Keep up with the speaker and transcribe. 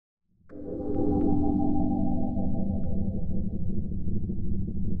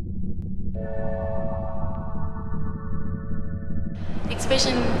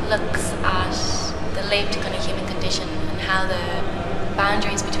exhibition looks at the lived kind of human condition and how the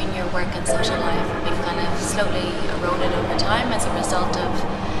boundaries between your work and social life have been kind of slowly eroded over time as a result of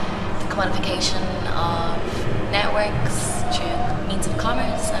the commodification of networks through means of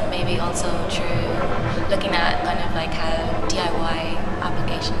commerce, and maybe also through looking at kind of like how DIY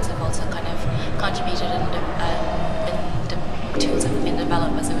applications have also kind of contributed and tools have been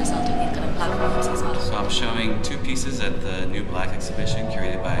developed as a result of these kind of platforms as well. So I'm showing two pieces at the New Black exhibition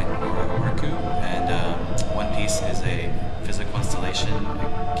curated by Nora Worku, and one piece is a physical installation.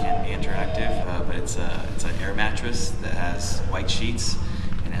 It can't be interactive, but it's an air mattress that has white sheets,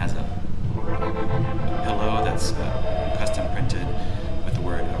 and it has a pillow that's custom printed with the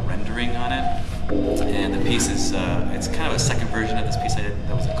word rendering on it. And the piece is it's kind of a second version of this piece I did.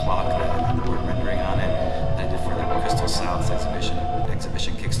 There was a clock that had the word rendering on it that I did for the Crystal Souths exhibition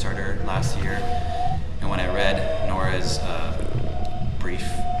Kickstarter last year. And when I read Nora's brief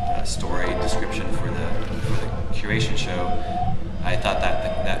story description for the curation show, I thought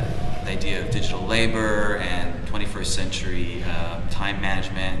that the idea of digital labor and 21st century time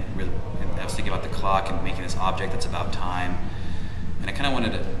management, really, I was thinking about the clock and making this object that's about time. And I kind of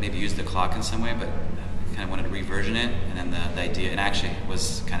wanted to maybe use the clock in some way, but I kind of wanted to reversion it. And then the idea, and actually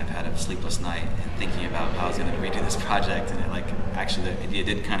was kind of had a sleepless night and thinking about how I was going to redo this project. And actually the idea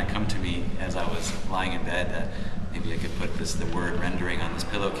did kind of come to me as I was lying in bed that maybe I could put the word rendering on this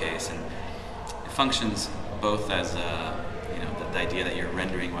pillowcase. And it functions both as the idea that you're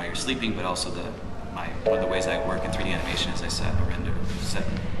rendering while you're sleeping, but also one of the ways I work in 3D animation is I set a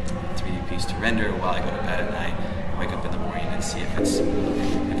 3D piece to render while I go to bed at night. Wake up in the morning and see if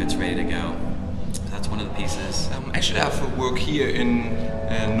it's ready to go. So that's one of the pieces. Actually, I have work here in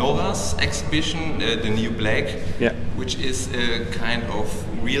Nora's exhibition, the New Black, which is a kind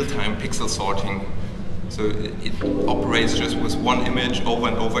of real-time pixel sorting. So it operates just with one image over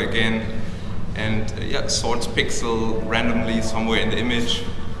and over again, and sorts pixel randomly somewhere in the image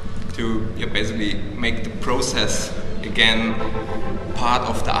to basically make the process again part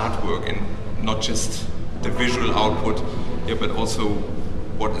of the artwork and not just the visual output, but also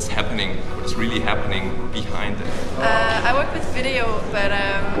what is really happening behind it. I work with video, but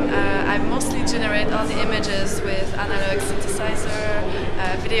I mostly generate all the images with analog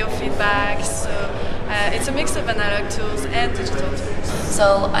synthesizer, video feedback, so it's a mix of analog tools and digital tools.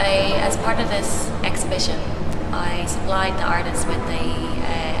 So as part of this exhibition, I supplied the artists with a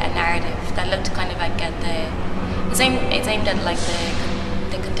narrative that looked kind of like it's aimed at like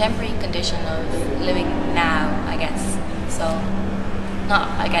the contemporary condition of living now, I guess. So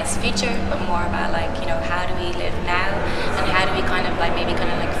not, I guess, future, but more about like, how do we live now, and how do we kind of like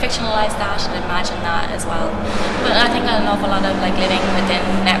fictionalize that and imagine that as well. But I think an awful lot of like living within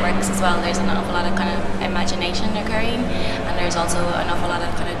networks as well, there's an awful lot of kind of imagination occurring, and there's also an awful lot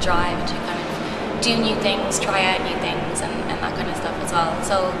of kind of drive to kind of do new things, try out new things, and that kind of stuff as well.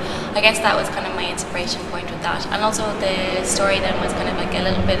 So I guess that was kind of my inspiration point with that. And also the story then was kind of like a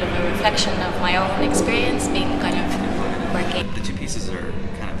little bit of a reflection of my own experience being kind of working. The two pieces are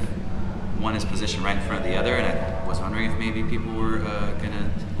kind of, one is positioned right in front of the other, and I was wondering if maybe people were going to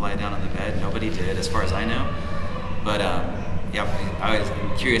lie down on the bed. Nobody did, as far as I know. But I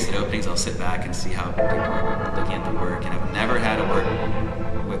was curious at openings. I'll sit back and see how people are looking at the work, and I've never had a work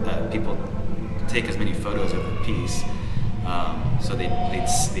with people take as many photos of a piece. So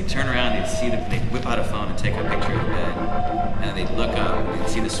they'd turn around, they'd whip out a phone and take a picture of the bed, and then they'd look up, and they'd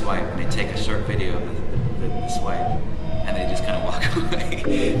see the swipe, and they'd take a short video of the swipe, and they'd just kind of walk away.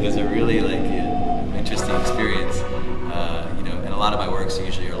 It was a really interesting experience. And a lot of my works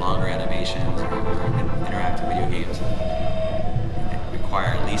usually are longer animations or interactive video games that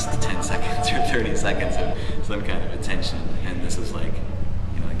require at least 10 seconds or 30 seconds of some kind of attention, and this was like,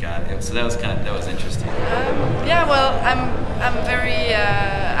 so that was interesting. Well, I'm very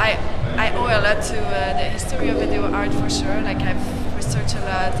I owe a lot to the history of video art for sure. Like I've researched a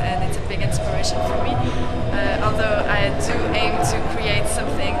lot, and it's a big inspiration for me. Although I do aim to create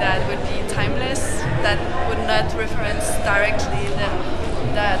something that would be timeless, that would not reference directly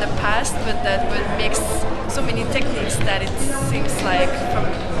the past, but that would mix so many techniques that it seems like from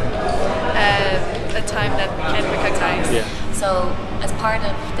a time that we can recognize. So as part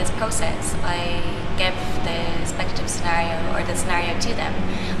of this process, I gave the speculative scenario or the scenario to them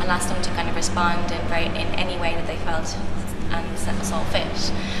and asked them to kind of respond in any way that they felt and saw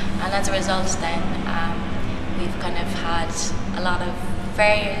fit. And as a result then, we've kind of had a lot of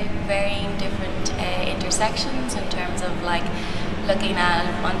very varying different intersections in terms of like looking at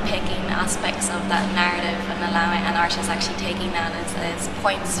unpicking aspects of that narrative and allowing an artist actually taking that as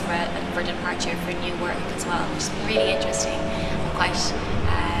points for departure for new work as well, which is really interesting and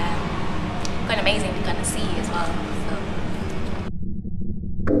quite amazing to kind of see as well.